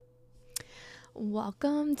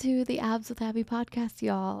Welcome to the Abs with Abby podcast,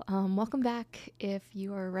 y'all. Welcome back if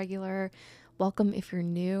you are a regular. Welcome if you're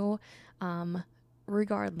new.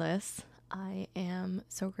 Regardless, I am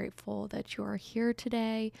so grateful that you are here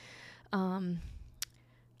today. I'm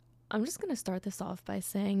just going to start this off by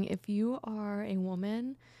saying if you are a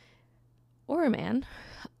woman or a man,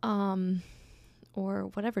 or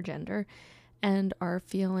whatever gender, and are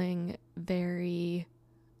feeling very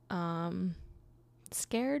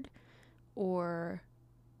scared or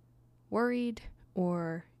worried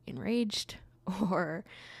or enraged or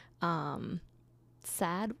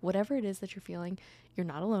sad, whatever it is that you're feeling, you're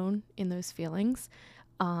not alone in those feelings.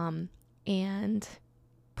 And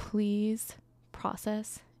please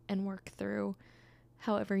process and work through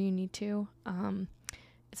however you need to.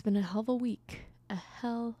 It's been a hell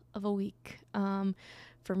of a week.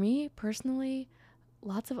 For me personally,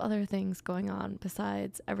 lots of other things going on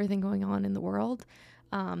besides everything going on in the world.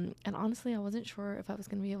 And honestly, I wasn't sure if I was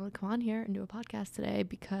going to be able to come on here and do a podcast today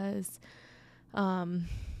because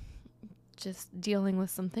just dealing with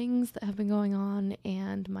some things that have been going on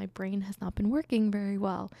and my brain has not been working very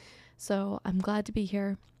well. So I'm glad to be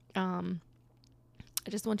here. I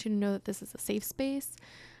just want you to know that this is a safe space.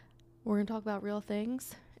 We're going to talk about real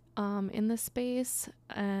things in this space,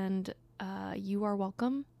 and you are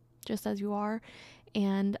welcome just as you are.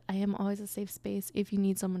 And I am always a safe space if you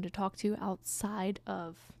need someone to talk to outside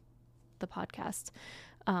of the podcast.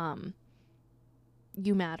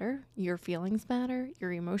 You matter. Your feelings matter.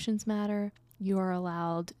 Your emotions matter. You are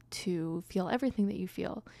allowed to feel everything that you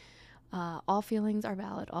feel. All feelings are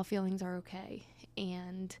valid. All feelings are okay.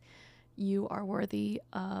 And you are worthy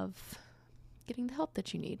of getting the help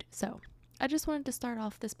that you need. So I just wanted to start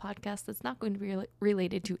off this podcast that's not going to be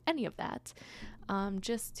related to any of that,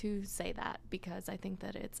 just to say that, because I think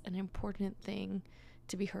that it's an important thing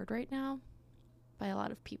to be heard right now by a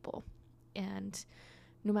lot of people. And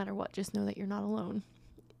no matter what, just know that you're not alone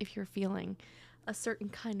if you're feeling a certain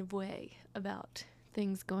kind of way about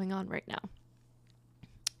things going on right now.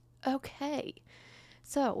 Okay,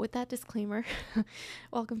 so with that disclaimer,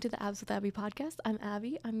 welcome to the Abs with Abby podcast. I'm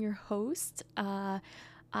Abby. I'm your host.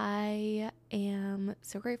 I am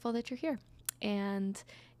so grateful that you're here, and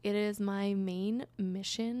it is my main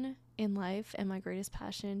mission in life and my greatest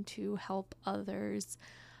passion to help others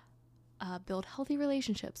build healthy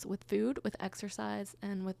relationships with food, with exercise,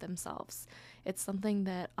 and with themselves. It's something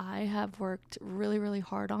that I have worked really, really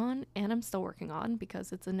hard on, and I'm still working on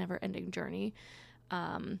because it's a never-ending journey.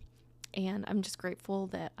 And I'm just grateful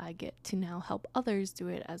that I get to now help others do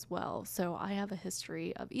it as well. So I have a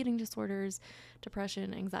history of eating disorders,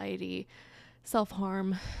 depression, anxiety,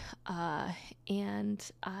 self-harm,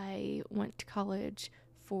 and I went to college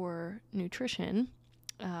for nutrition,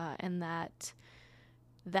 and that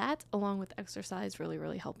along with exercise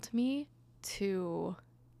really helped me to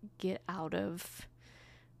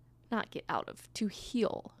to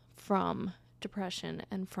heal from depression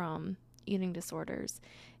and from eating disorders.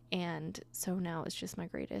 And so now it's just my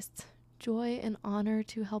greatest joy and honor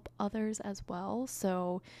to help others as well.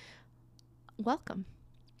 So welcome.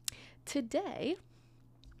 Today,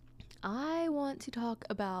 I want to talk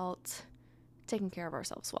about taking care of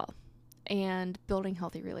ourselves well and building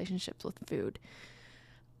healthy relationships with food.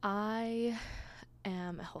 I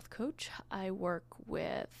am a health coach. I work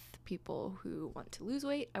with people who want to lose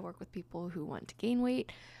weight. I work with people who want to gain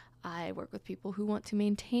weight. I work with people who want to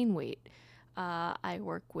maintain weight. I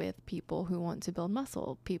work with people who want to build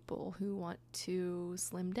muscle, people who want to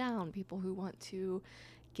slim down, people who want to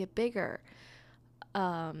get bigger.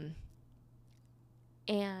 And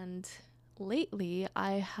lately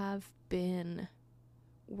I have been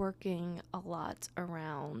working a lot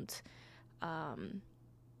around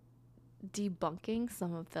debunking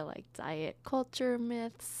some of the diet culture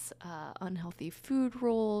myths, unhealthy food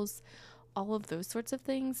rules, all of those sorts of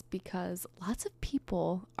things, because lots of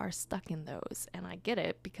people are stuck in those, and I get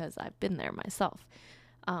it because I've been there myself.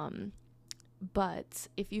 But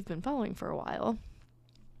if you've been following for a while,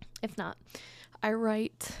 if not, I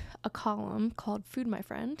write a column called Food My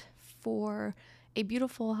Friend for a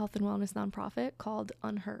beautiful health and wellness nonprofit called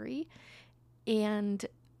Unhurry, and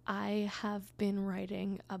I have been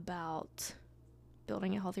writing about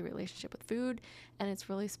building a healthy relationship with food, and it's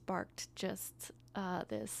really sparked just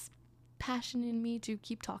this passion in me to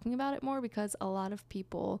keep talking about it more, because a lot of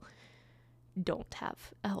people don't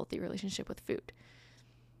have a healthy relationship with food.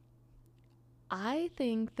 I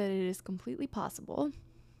think that it is completely possible,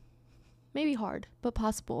 maybe hard, but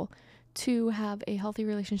possible, to have a healthy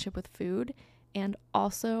relationship with food and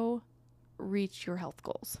also reach your health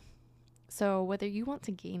goals. So whether you want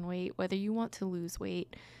to gain weight, whether you want to lose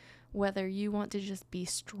weight, whether you want to just be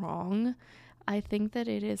strong, I think that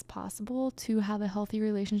it is possible to have a healthy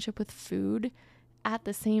relationship with food at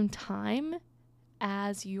the same time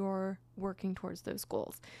as you're working towards those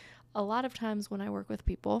goals. A lot of times when I work with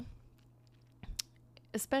people,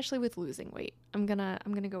 especially with losing weight, I'm gonna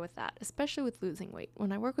go with that, especially with losing weight.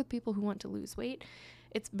 When I work with people who want to lose weight,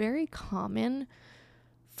 it's very common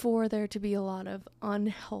for there to be a lot of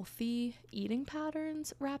unhealthy eating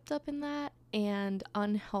patterns wrapped up in that, and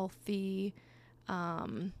unhealthy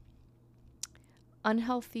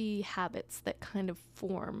habits that kind of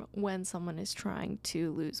form when someone is trying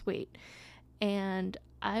to lose weight. And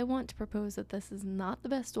I want to propose that this is not the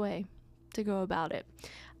best way to go about it.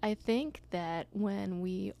 I think that when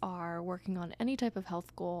we are working on any type of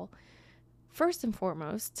health goal, first and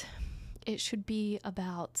foremost, it should be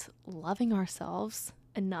about loving ourselves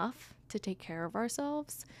enough to take care of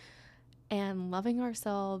ourselves and loving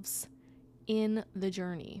ourselves in the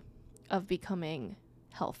journey of becoming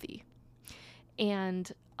healthy.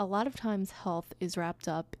 And a lot of times health is wrapped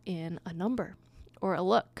up in a number or a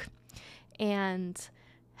look. And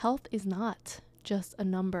health is not just a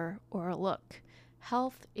number or a look.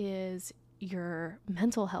 Health is your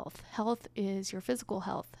mental health. Health is your physical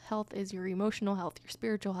health. Health is your emotional health, your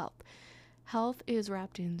spiritual health. Health is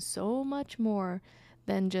wrapped in so much more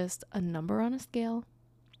than just a number on a scale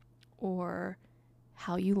or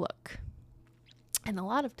how you look. And a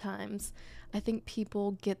lot of times, I think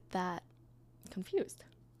people get that confused.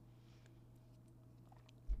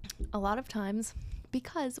 A lot of times,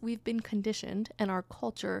 because we've been conditioned and our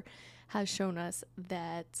culture has shown us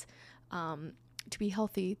that to be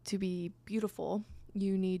healthy, to be beautiful,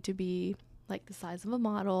 you need to be like the size of a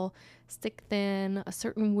model, stick thin, a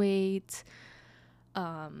certain weight,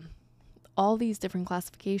 all these different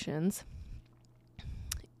classifications.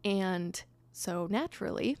 And so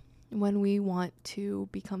naturally, when we want to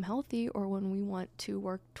become healthy or when we want to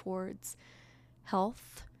work towards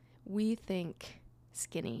health, we think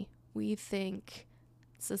skinny. We think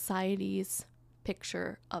society's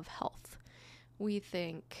picture of health. We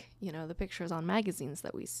think, the pictures on magazines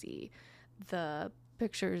that we see, the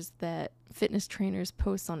pictures that fitness trainers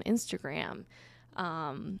post on Instagram,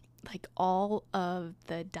 like all of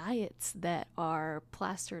the diets that are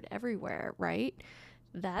plastered everywhere, right?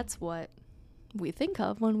 That's what we think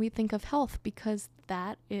of when we think of health, because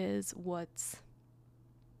that is what's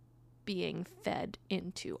being fed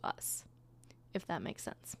into us, if that makes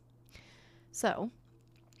sense. So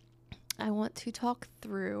I want to talk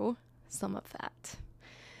through some of that.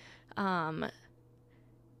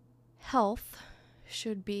 Health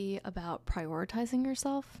should be about prioritizing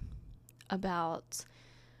yourself, about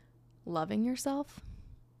loving yourself,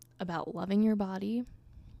 about loving your body,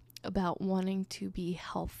 about wanting to be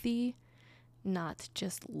healthy, not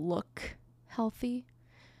just look healthy.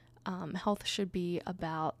 Health should be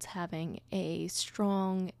about having a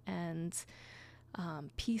strong and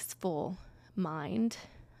peaceful mind.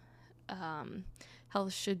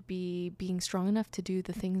 Health should be being strong enough to do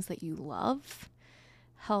the things that you love.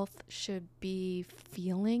 Health should be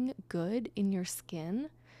feeling good in your skin.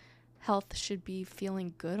 Health should be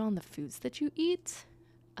feeling good on the foods that you eat.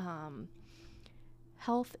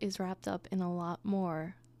 Health is wrapped up in a lot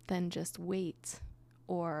more than just weight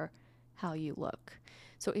or how you look.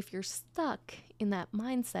 So if you're stuck in that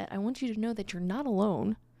mindset, I want you to know that you're not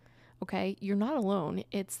alone. Okay? You're not alone.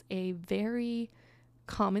 It's a very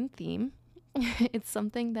common theme. It's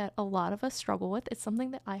something that a lot of us struggle with. It's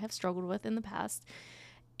something that I have struggled with in the past.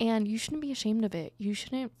 And you shouldn't be ashamed of it. You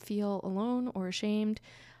shouldn't feel alone or ashamed.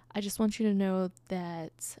 I just want you to know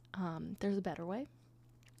that there's a better way.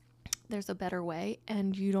 There's a better way,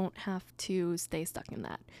 and you don't have to stay stuck in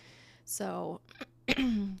that. So,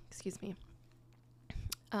 excuse me.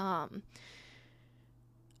 I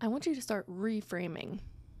want you to start reframing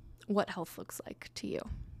what health looks like to you.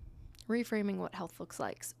 Reframing what health looks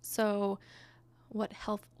like. So, what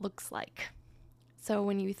health looks like. So,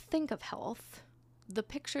 when you think of health, the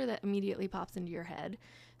picture that immediately pops into your head,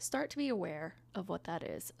 start to be aware of what that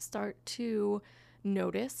is. Start to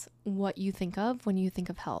notice what you think of when you think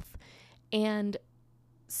of health. And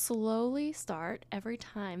slowly start, every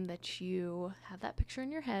time that you have that picture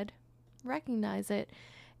in your head, recognize it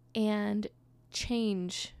and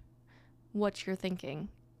change what you're thinking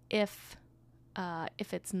if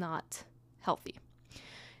it's not healthy.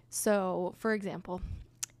 So, for example,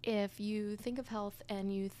 if you think of health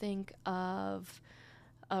and you think of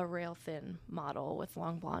a rail thin model with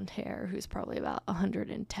long blonde hair who's probably about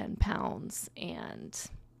 110 pounds and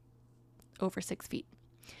over 6 feet,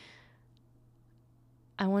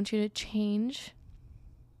 I want you to change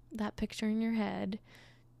that picture in your head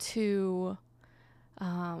to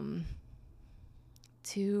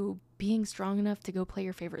to being strong enough to go play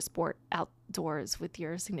your favorite sport outdoors with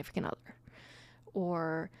your significant other,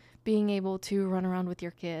 or being able to run around with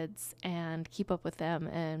your kids and keep up with them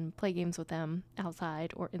and play games with them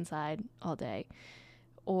outside or inside all day,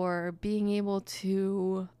 or being able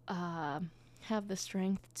to have the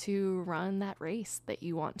strength to run that race that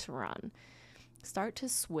you want to run. Start to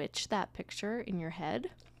switch that picture in your head,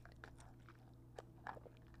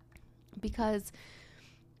 because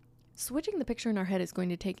switching the picture in our head is going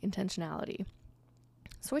to take intentionality.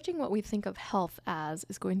 Switching what we think of health as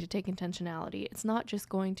is going to take intentionality. It's not just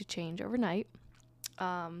going to change overnight.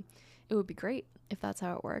 It would be great if that's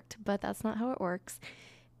how it worked, but that's not how it works.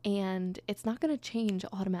 And it's not going to change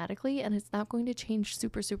automatically, and it's not going to change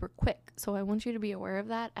super, super quick. So I want you to be aware of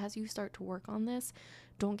that as you start to work on this.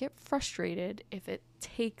 Don't get frustrated if it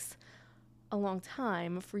takes a long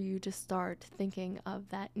time for you to start thinking of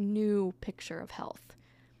that new picture of health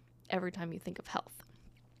every time you think of health.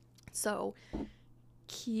 So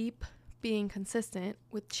keep being consistent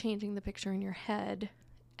with changing the picture in your head,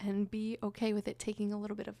 and be okay with it taking a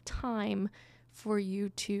little bit of time for you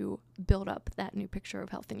to build up that new picture of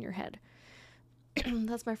health in your head.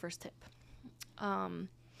 That's my first tip.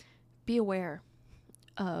 Be aware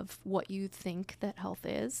of what you think that health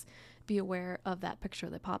is. Be aware of that picture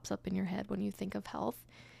that pops up in your head when you think of health,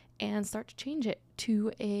 and start to change it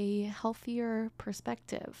to a healthier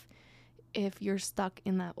perspective if you're stuck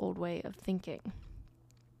in that old way of thinking.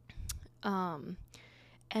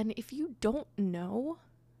 And if you don't know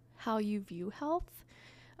how you view health,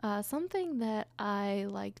 something that I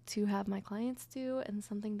like to have my clients do, and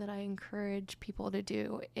something that I encourage people to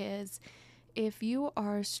do, is if you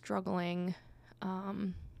are struggling,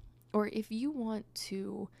 or if you want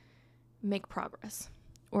to make progress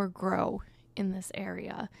or grow in this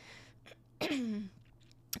area,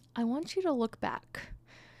 I want you to look back.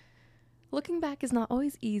 Looking back is not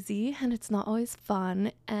always easy, and it's not always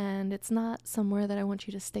fun, and it's not somewhere that I want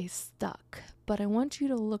you to stay stuck. But I want you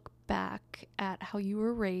to look back at how you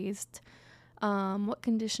were raised, what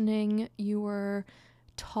conditioning you were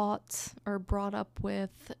taught or brought up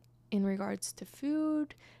with in regards to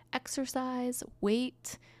food, exercise,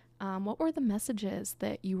 weight. What were the messages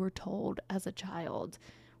that you were told as a child?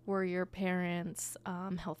 Were your parents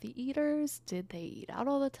healthy eaters? Did they eat out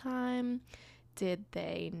all the time? Did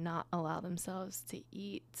they not allow themselves to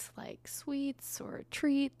eat like sweets or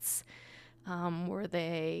treats? Did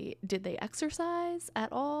they exercise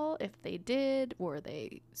at all? If they did, were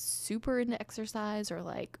they super into exercise or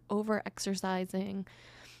like over exercising?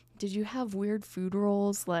 Did you have weird food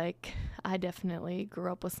rules? Like, I definitely grew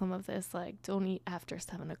up with some of this, like, don't eat after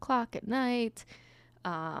 7 o'clock at night.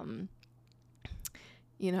 You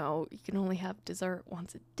can only have dessert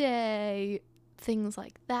once a day, things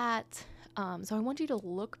like that. So I want you to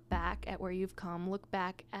look back at where you've come, look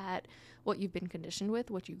back at what you've been conditioned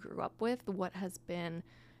with, what you grew up with, what has been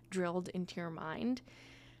drilled into your mind.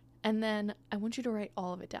 And then I want you to write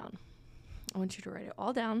all of it down. I want you to write it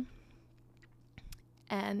all down.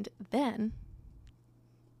 And then,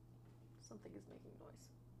 something is making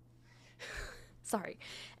noise. Sorry.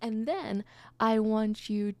 And then I want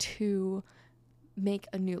you to make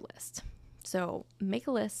a new list. So make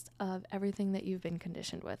a list of everything that you've been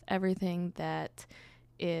conditioned with, everything that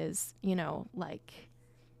is, like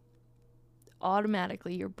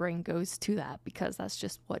automatically your brain goes to that because that's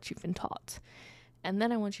just what you've been taught. And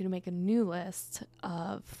then I want you to make a new list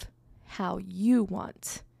of how you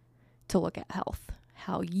want to look at health,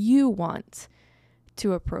 how you want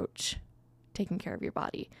to approach taking care of your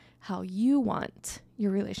body, how you want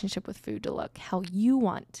your relationship with food to look, how you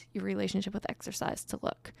want your relationship with exercise to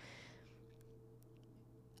look.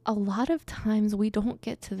 A lot of times we don't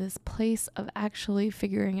get to this place of actually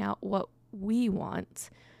figuring out what we want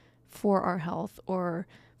for our health or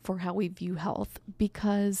for how we view health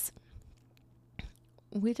because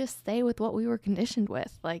we just stay with what we were conditioned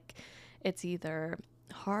with. Like, it's either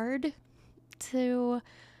hard to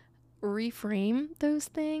reframe those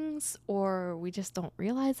things, or we just don't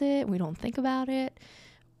realize it, we don't think about it,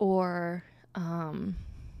 or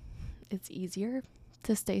it's easier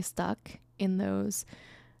to stay stuck in those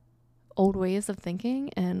old ways of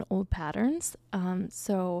thinking and old patterns.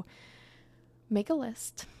 So make a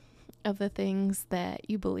list of the things that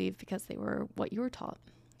you believe because they were what you were taught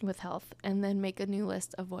with health, and then make a new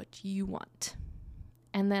list of what you want.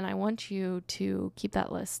 And then I want you to keep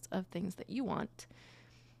that list of things that you want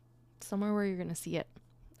somewhere where you're going to see it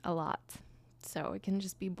a lot. So it can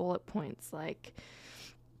just be bullet points like,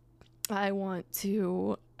 I want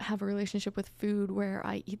to have a relationship with food where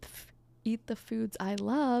I eat the foods I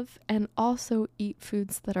love and also eat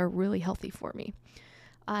foods that are really healthy for me.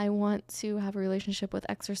 I want to have a relationship with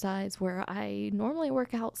exercise where I normally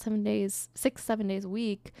work out 7 days, 7 days a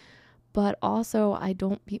week, but also I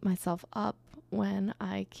don't beat myself up when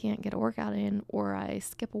I can't get a workout in, or I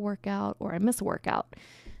skip a workout, or I miss a workout.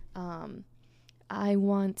 I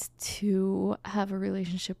want to have a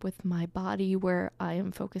relationship with my body where I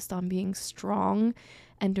am focused on being strong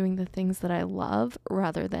and doing the things that I love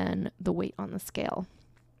rather than the weight on the scale.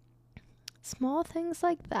 Small things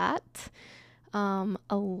like that.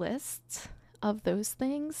 A list of those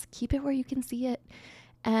things. Keep it where you can see it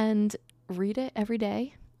and read it every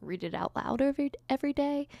day. Read it out loud every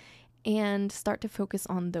day and start to focus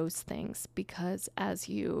on those things, because as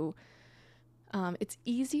you it's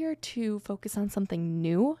easier to focus on something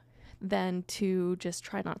new than to just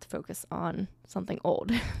try not to focus on something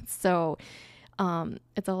old. So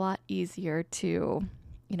it's a lot easier to,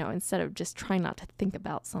 instead of just trying not to think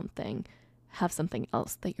about something, have something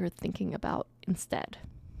else that you're thinking about instead.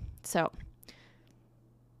 So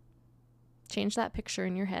change that picture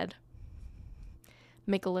in your head.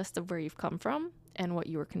 Make a list of where you've come from and what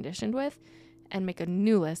you were conditioned with, and make a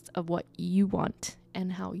new list of what you want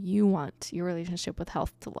and how you want your relationship with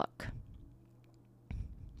health to look.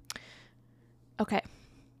 Okay.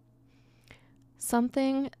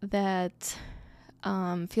 Something that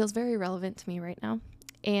feels very relevant to me right now,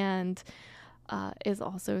 and is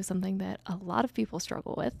also something that a lot of people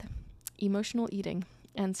struggle with: emotional eating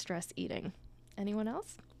and stress eating. Anyone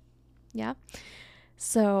else? Yeah.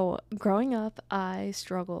 So growing up, I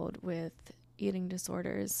struggled with eating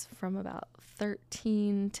disorders from about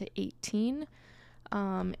 13 to 18.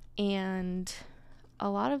 And a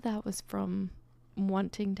lot of that was from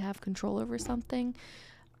wanting to have control over something.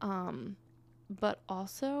 But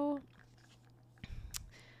also,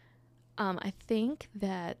 I think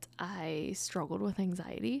that I struggled with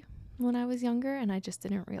anxiety when I was younger, and I just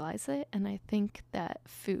didn't realize it. And I think that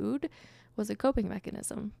food was a coping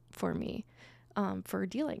mechanism for me, for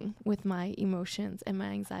dealing with my emotions and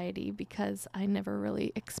my anxiety, because I never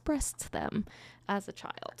really expressed them as a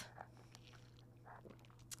child.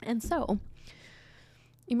 And so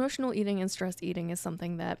emotional eating and stress eating is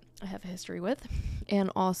something that I have a history with, and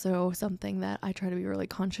also something that I try to be really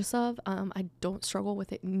conscious of. I don't struggle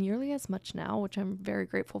with it nearly as much now, which I'm very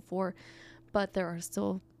grateful for, but there are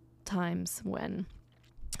still times when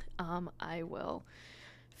I will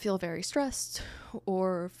feel very stressed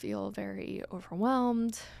or feel very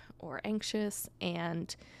overwhelmed or anxious.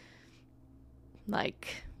 And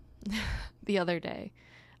like the other day,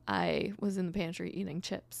 I was in the pantry eating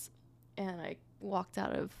chips, and I walked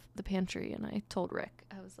out of the pantry and I told Rick,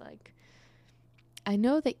 I was like, I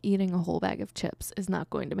know that eating a whole bag of chips is not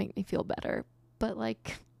going to make me feel better, but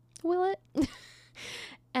like, will it?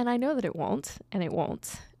 And I know that it won't, and it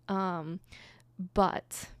won't.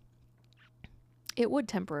 But it would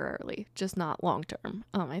temporarily, just not long term.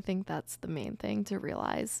 I think that's the main thing to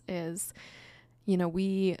realize is,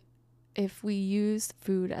 if we use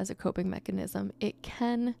food as a coping mechanism, it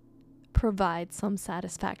can provide some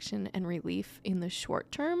satisfaction and relief in the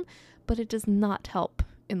short term, but it does not help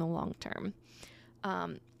in the long term.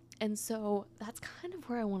 And so that's kind of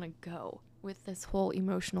where I want to go with this whole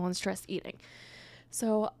emotional and stress eating.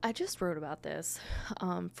 So I just wrote about this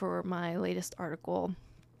for my latest article,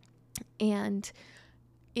 and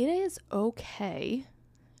it is okay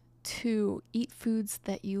to eat foods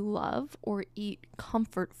that you love or eat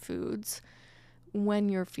comfort foods when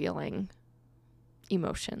you're feeling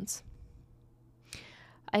emotions.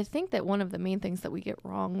 I think that one of the main things that we get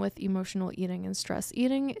wrong with emotional eating and stress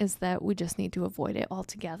eating is that we just need to avoid it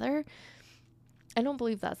altogether. I don't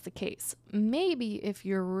believe that's the case. Maybe if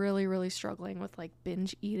you're really, really struggling with like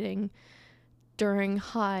binge eating during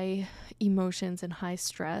high emotions and high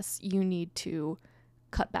stress, you need to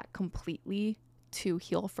cut back completely to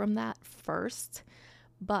heal from that first.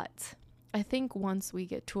 But I think once we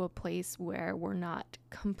get to a place where we're not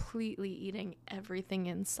completely eating everything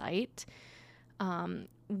in sight,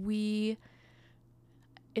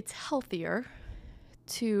 it's healthier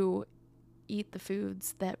to eat the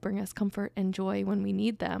foods that bring us comfort and joy when we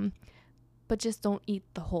need them, but just don't eat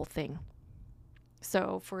the whole thing.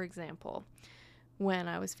 So, for example, when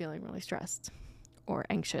I was feeling really stressed or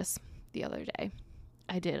anxious the other day,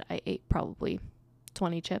 I ate probably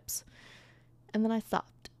 20 chips, and then I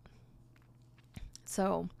stopped.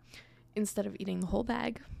 So instead of eating the whole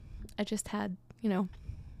bag, I just had, an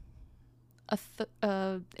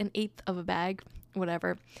eighth of a bag,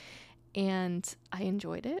 whatever. And I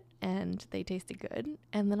enjoyed it, and they tasted good,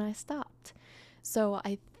 and then I stopped. So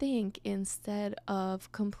I think instead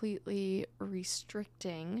of completely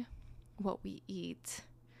restricting what we eat,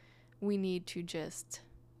 we need to just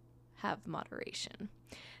have moderation.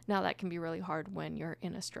 Now, that can be really hard when you're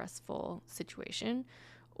in a stressful situation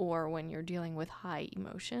or when you're dealing with high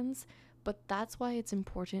emotions, but that's why it's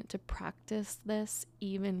important to practice this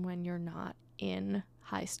even when you're not in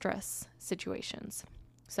high stress situations.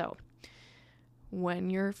 So, when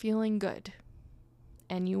you're feeling good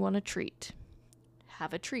and you want a treat,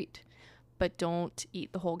 have a treat, but don't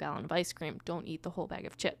eat the whole gallon of ice cream. Don't eat the whole bag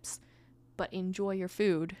of chips, but enjoy your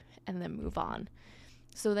food and then move on.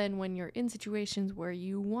 So then when you're in situations where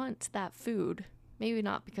you want that food, maybe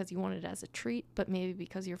not because you want it as a treat, but maybe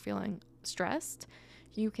because you're feeling stressed,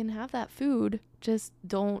 you can have that food. Just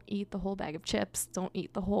don't eat the whole bag of chips. Don't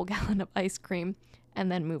eat the whole gallon of ice cream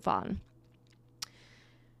and then move on.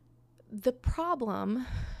 The problem,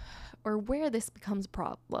 or where this becomes a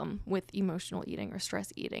problem with emotional eating or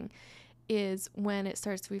stress eating, is when it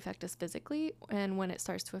starts to affect us physically and when it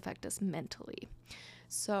starts to affect us mentally.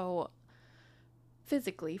 So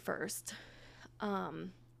physically first,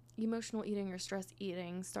 emotional eating or stress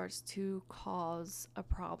eating starts to cause a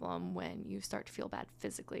problem when you start to feel bad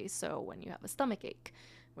physically. So when you have a stomach ache,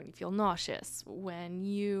 when you feel nauseous, when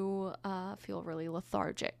you feel really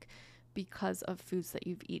lethargic because of foods that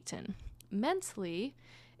you've eaten. Mentally,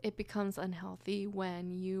 it becomes unhealthy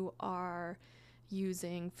when you are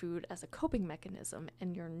using food as a coping mechanism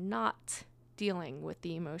and you're not dealing with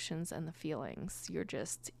the emotions and the feelings. You're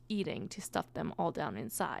just eating to stuff them all down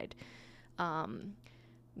inside.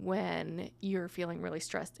 When you're feeling really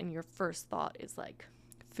stressed and your first thought is like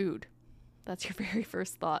food, that's your very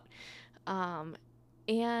first thought.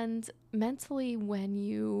 And mentally, when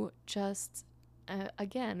you just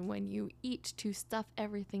again, when you eat to stuff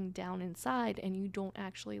everything down inside and you don't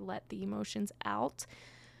actually let the emotions out,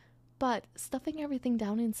 but stuffing everything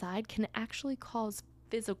down inside can actually cause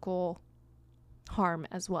physical harm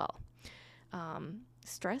as well.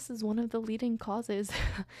 Stress is one of the leading causes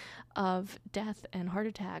of death and heart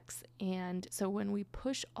attacks. And so when we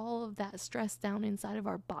push all of that stress down inside of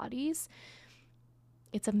our bodies,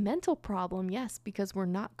 it's a mental problem, yes, because we're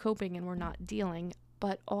not coping and we're not dealing,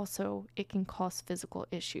 but also it can cause physical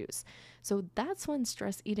issues. So that's when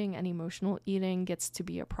stress eating and emotional eating gets to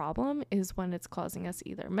be a problem, is when it's causing us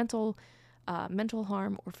either mental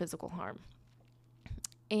harm or physical harm.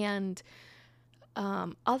 And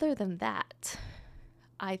other than that,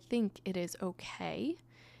 I think it is okay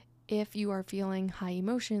if you are feeling high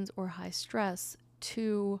emotions or high stress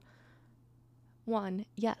to, one,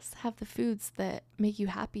 yes, have the foods that make you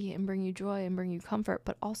happy and bring you joy and bring you comfort,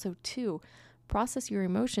 but also two, process your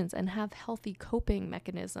emotions and have healthy coping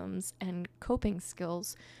mechanisms and coping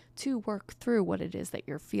skills to work through what it is that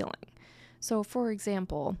you're feeling. So, for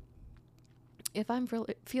example, if I'm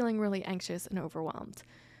feeling really anxious and overwhelmed,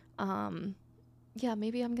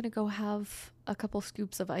 maybe I'm going to go have a couple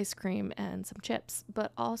scoops of ice cream and some chips,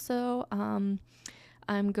 but also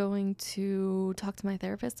I'm going to talk to my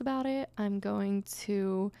therapist about it. I'm going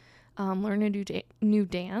to learn a new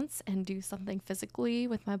dance and do something physically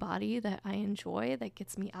with my body that I enjoy, that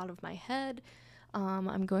gets me out of my head.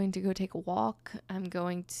 I'm going to go take a walk. I'm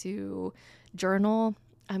going to journal.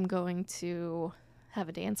 I'm going to have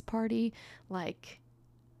a dance party. Like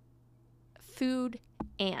food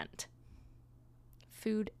and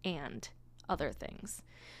other things.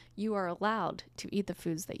 You are allowed to eat the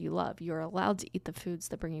foods that you love. You are allowed to eat the foods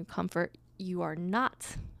that bring you comfort. You are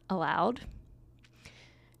not allowed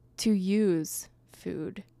to use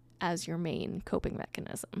food as your main coping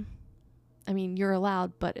mechanism. I mean, you're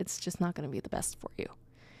allowed, but it's just not going to be the best for you.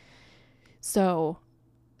 So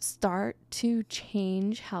start to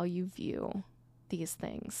change how you view these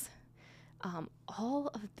things. All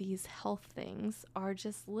of these health things are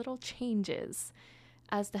just little changes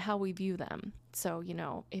as to how we view them. So,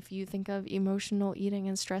 if you think of emotional eating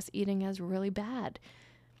and stress eating as really bad,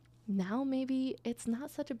 now maybe it's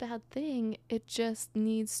not such a bad thing. It just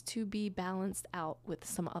needs to be balanced out with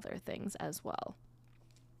some other things as well.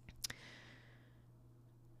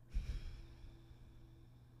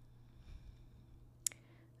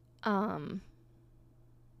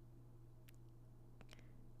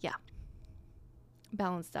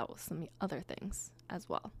 Balanced out with some other things as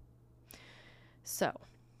well. So,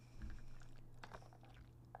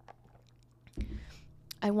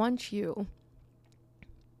 I want you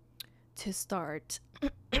to start,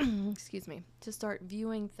 to start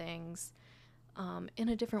viewing things in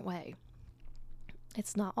a different way.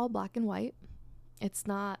 It's not all black and white. It's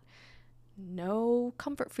not no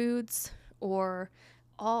comfort foods or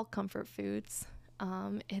all comfort foods.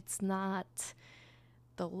 It's not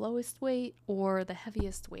the lowest weight or the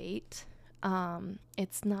heaviest weight.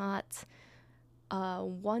 It's not a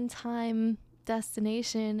one-time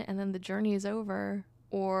destination and then the journey is over,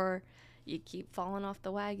 or You keep falling off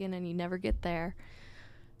the wagon and you never get there.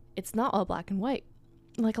 It's not all black and white,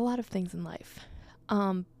 like a lot of things in life.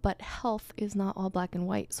 But health is not all black and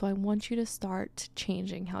white. So I want you to start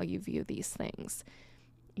changing how you view these things.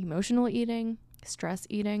 Emotional eating, stress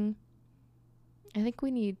eating. I think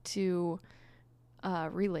we need to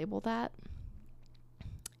relabel that.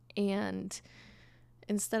 And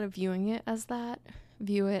instead of viewing it as that,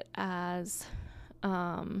 view it as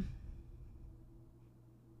having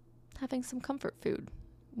some comfort food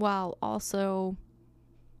while also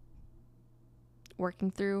working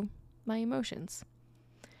through my emotions.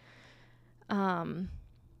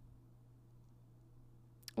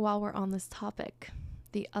 While we're on this topic,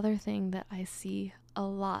 the other thing that I see a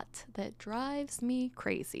lot that drives me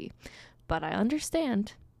crazy, but I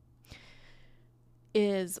understand,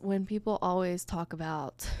 is when people always talk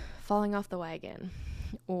about falling off the wagon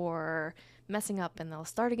or messing up and they'll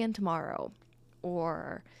start again tomorrow,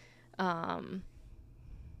 or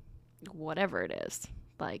whatever it is,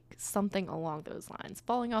 like something along those lines.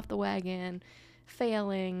 Falling off the wagon,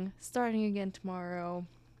 failing, starting again tomorrow.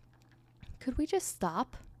 Could we just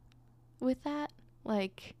stop with that?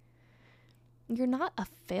 Like, you're not a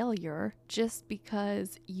failure just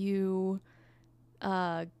because you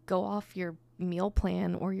go off your meal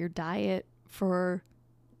plan or your diet for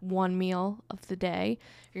one meal of the day.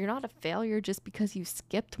 You're not a failure just because you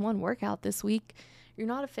skipped one workout this week. You're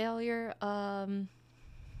not a failure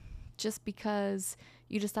just because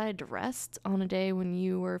you decided to rest on a day when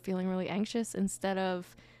you were feeling really anxious instead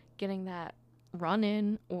of getting that run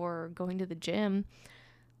in or going to the gym.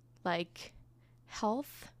 Like,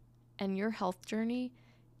 health and your health journey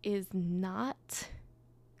is not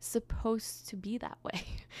supposed to be that way.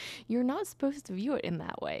 You're not supposed to view it in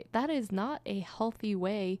that way. That is not a healthy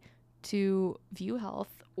way to view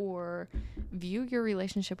health or view your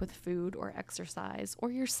relationship with food or exercise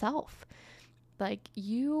or yourself. Like,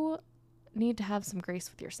 you need to have some grace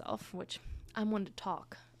with yourself, which I'm one to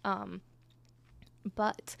talk.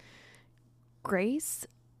 But grace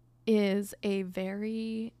is a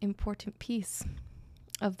very important piece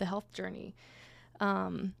of the health journey.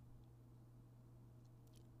 And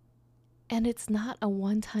it's not a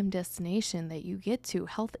one-time destination that you get to.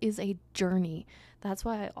 Health is a journey. That's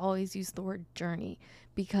why I always use the word journey,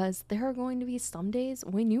 because there are going to be some days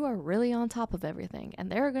when you are really on top of everything. And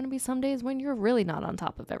there are going to be some days when you're really not on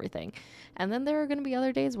top of everything. And then there are going to be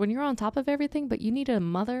other days when you're on top of everything, but you need a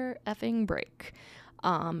mother effing break.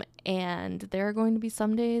 And there are going to be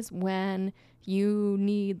some days when you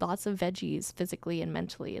need lots of veggies physically and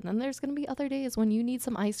mentally. And then there's going to be other days when you need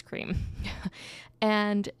some ice cream.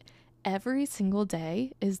 And every single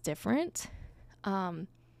day is different.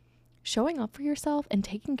 Showing up for yourself and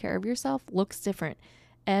taking care of yourself looks different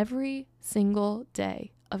every single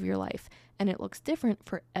day of your life. And it looks different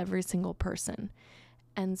for every single person.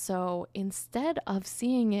 And so instead of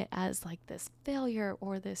seeing it as like this failure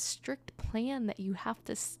or this strict plan that you have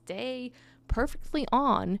to stay perfectly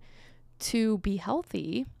on to be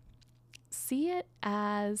healthy, see it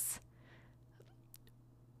as,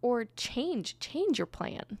 or change your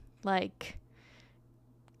plan. Like,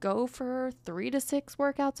 go for 3 to 6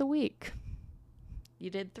 workouts a week. You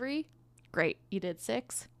did 3? Great. You did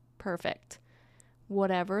 6? Perfect.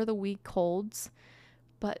 Whatever the week holds,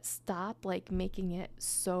 but stop like making it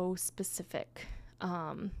so specific.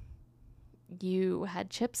 You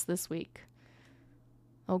had chips this week.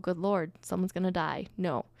 Oh, good Lord, someone's going to die.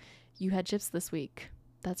 No, you had chips this week.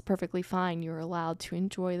 That's perfectly fine. You're allowed to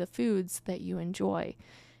enjoy the foods that you enjoy.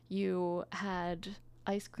 You had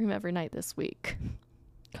ice cream every night this week.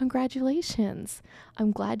 Congratulations.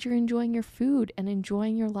 I'm glad you're enjoying your food and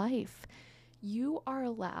enjoying your life. You are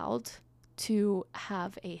allowed to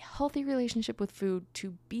have a healthy relationship with food,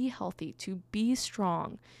 to be healthy, to be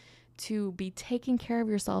strong, to be taking care of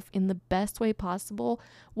yourself in the best way possible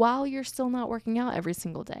while you're still not working out every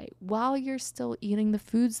single day, while you're still eating the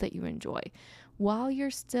foods that you enjoy, while you're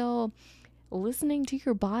still listening to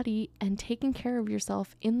your body and taking care of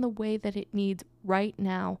yourself in the way that it needs right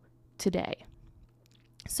now, today.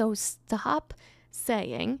 So stop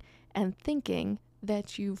saying and thinking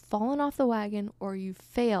that you've fallen off the wagon or you've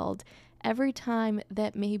failed every time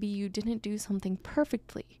that maybe you didn't do something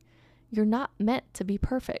perfectly. You're not meant to be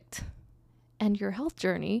perfect. And your health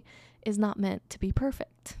journey is not meant to be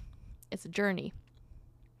perfect. It's a journey.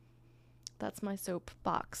 That's my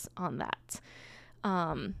soapbox on that.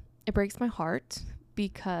 It breaks my heart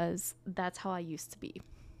because that's how I used to be.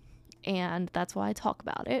 And that's why I talk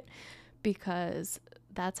about it, because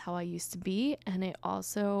that's how I used to be. And it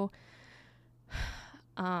also,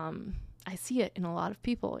 I see it in a lot of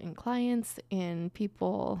people, in clients, in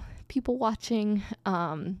people watching.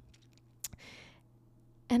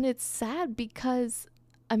 And it's sad because,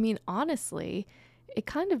 I mean, honestly, it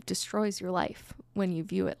kind of destroys your life when you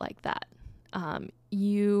view it like that.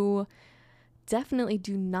 You definitely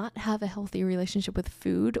do not have a healthy relationship with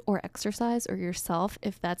food or exercise or yourself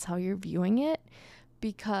if that's how you're viewing it,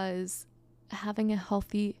 because having a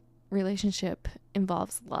healthy relationship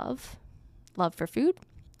involves love for food,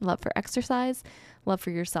 love for exercise, love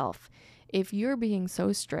for yourself. If you're being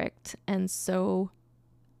so strict and so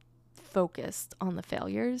focused on the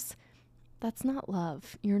failures, that's not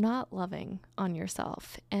love. You're not loving on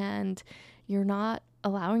yourself, and you're not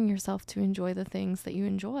allowing yourself to enjoy the things that you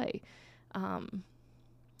enjoy.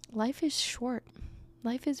 Life is short.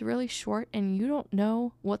 Life is really short, and you don't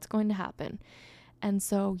know what's going to happen. And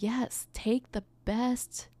so, yes, take the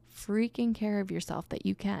best freaking care of yourself that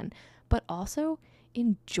you can, but also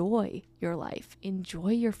enjoy your life, enjoy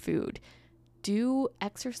your food, do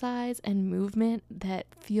exercise and movement that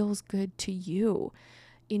feels good to you.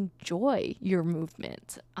 Enjoy your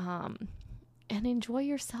movement, and enjoy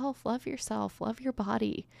yourself, love your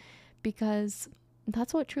body, because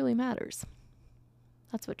that's what truly matters.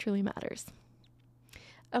 That's what truly matters.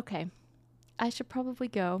 Okay, I should probably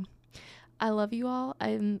go. I love you all.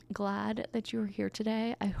 I'm glad that you were here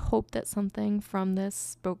today. I hope that something from this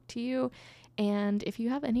spoke to you. And if you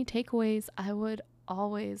have any takeaways, I would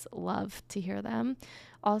always love to hear them.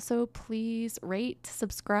 Also, please rate,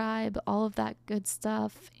 subscribe, all of that good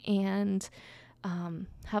stuff. And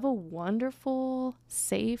have a wonderful,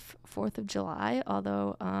 safe 4th of July.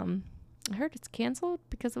 Although I heard it's canceled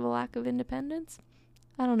because of a lack of independence.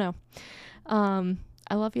 I don't know.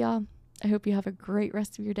 I love y'all. I hope you have a great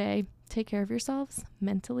rest of your day. Take care of yourselves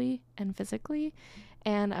mentally and physically,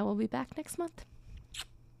 and I will be back next month.